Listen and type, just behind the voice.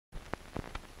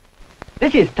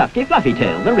This is Tufty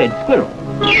Fluffytail, the red squirrel.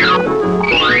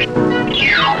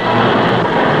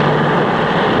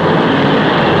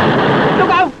 Look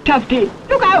out, Tufty!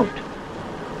 Look out!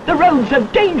 The roads are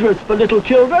dangerous for little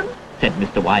children, said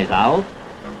Mr. Wise Owl.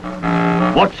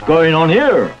 What's going on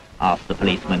here? Asked the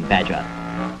policeman Badger.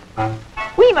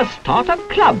 We must start a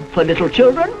club for little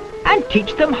children and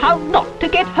teach them how not to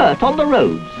get hurt on the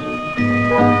roads.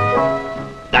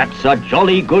 That's a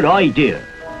jolly good idea.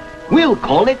 We'll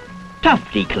call it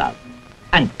Tufty Club,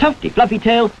 and Tufty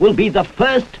Fluffytail will be the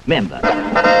first member.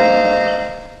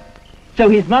 So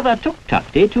his mother took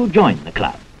Tufty to join the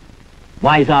club.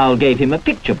 Wise Owl gave him a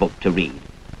picture book to read,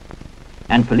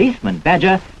 and Policeman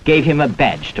Badger gave him a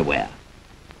badge to wear.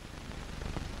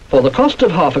 For the cost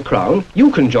of £0.50,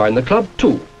 you can join the club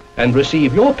too, and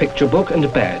receive your picture book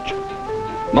and badge.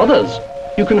 Mothers,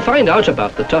 you can find out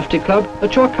about the Tufty Club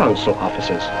at your council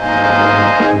offices.